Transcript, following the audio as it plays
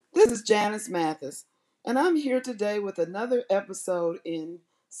is Janice Mathis, and I'm here today with another episode in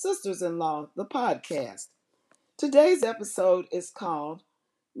Sisters in Law, the podcast. Today's episode is called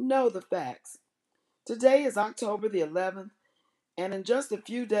Know the Facts. Today is October the 11th, and in just a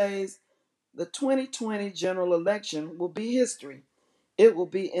few days, the 2020 general election will be history. It will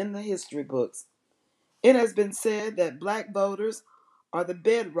be in the history books. It has been said that black voters are the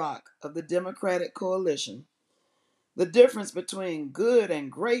bedrock of the Democratic coalition. The difference between good and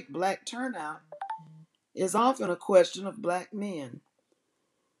great black turnout is often a question of black men.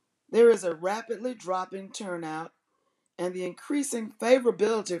 There is a rapidly dropping turnout, and the increasing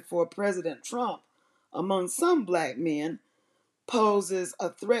favorability for President Trump among some black men poses a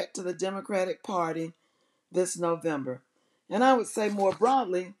threat to the Democratic Party this November. And I would say more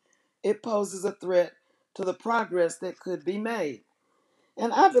broadly, it poses a threat to the progress that could be made.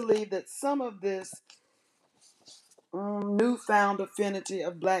 And I believe that some of this newfound affinity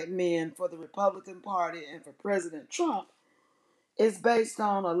of black men for the Republican Party and for President Trump is based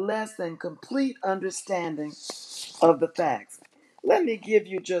on a less than complete understanding of the facts. Let me give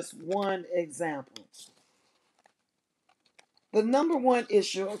you just one example. The number one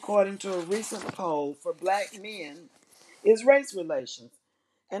issue, according to a recent poll for black men, is race relations,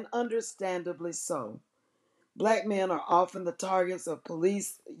 and understandably so. Black men are often the targets of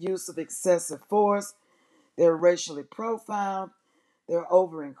police use of excessive force. They're racially profiled, they're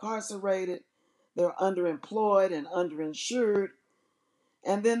over incarcerated, they're underemployed and underinsured,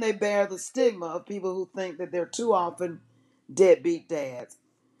 and then they bear the stigma of people who think that they're too often deadbeat dads.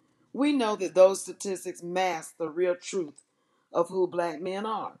 We know that those statistics mask the real truth of who black men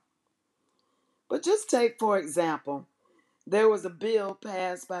are. But just take, for example, there was a bill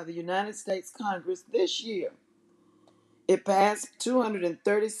passed by the United States Congress this year. It passed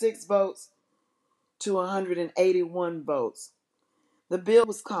 236 votes to 181 votes. The bill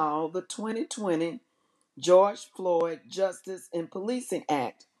was called the 2020 George Floyd Justice in Policing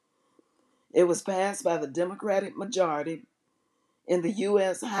Act. It was passed by the Democratic majority in the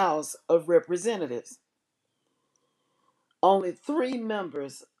U.S. House of Representatives. Only 3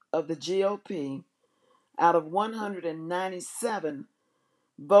 members of the GOP out of 197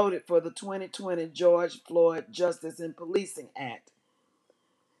 voted for the 2020 George Floyd Justice in Policing Act.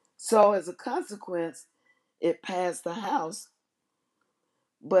 So, as a consequence, it passed the House,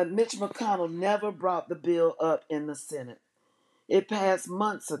 but Mitch McConnell never brought the bill up in the Senate. It passed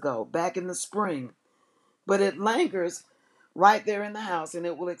months ago, back in the spring, but it lingers right there in the House, and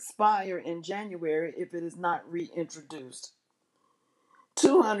it will expire in January if it is not reintroduced.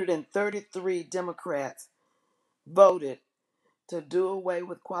 233 Democrats voted to do away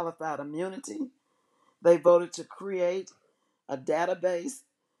with qualified immunity. They voted to create a database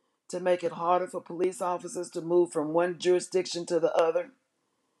to make it harder for police officers to move from one jurisdiction to the other.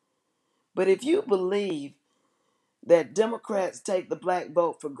 But if you believe that Democrats take the black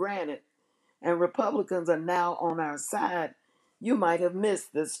vote for granted and Republicans are now on our side, you might have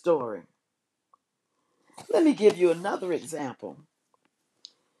missed this story. Let me give you another example.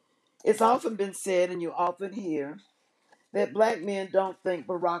 It's often been said, and you often hear, that black men don't think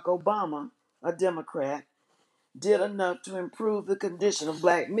Barack Obama, a Democrat, did enough to improve the condition of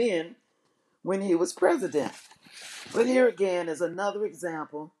black men when he was president. But here again is another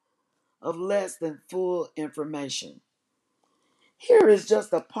example of less than full information. Here is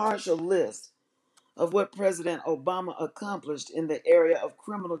just a partial list of what President Obama accomplished in the area of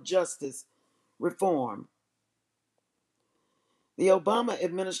criminal justice reform. The Obama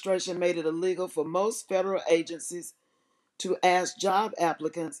administration made it illegal for most federal agencies to ask job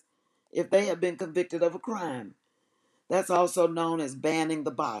applicants if they have been convicted of a crime. That's also known as banning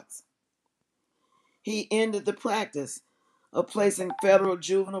the box. He ended the practice of placing federal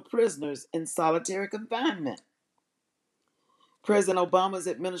juvenile prisoners in solitary confinement. President Obama's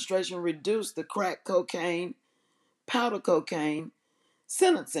administration reduced the crack cocaine, powder cocaine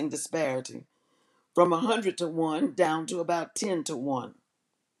sentencing disparity from 100 to 1 down to about 10 to 1.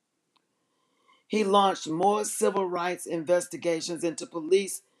 He launched more civil rights investigations into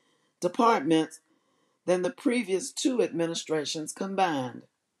police departments than the previous 2 administrations combined.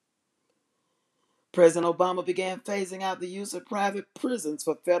 President Obama began phasing out the use of private prisons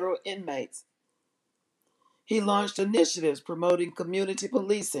for federal inmates. He launched initiatives promoting community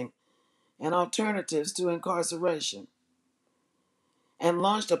policing and alternatives to incarceration, and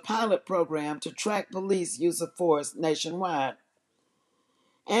launched a pilot program to track police use of force nationwide.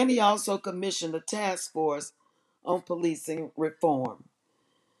 And he also commissioned a task force on policing reform.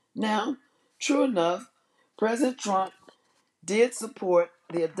 Now, true enough, President Trump did support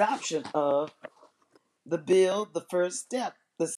the adoption of the bill, the first step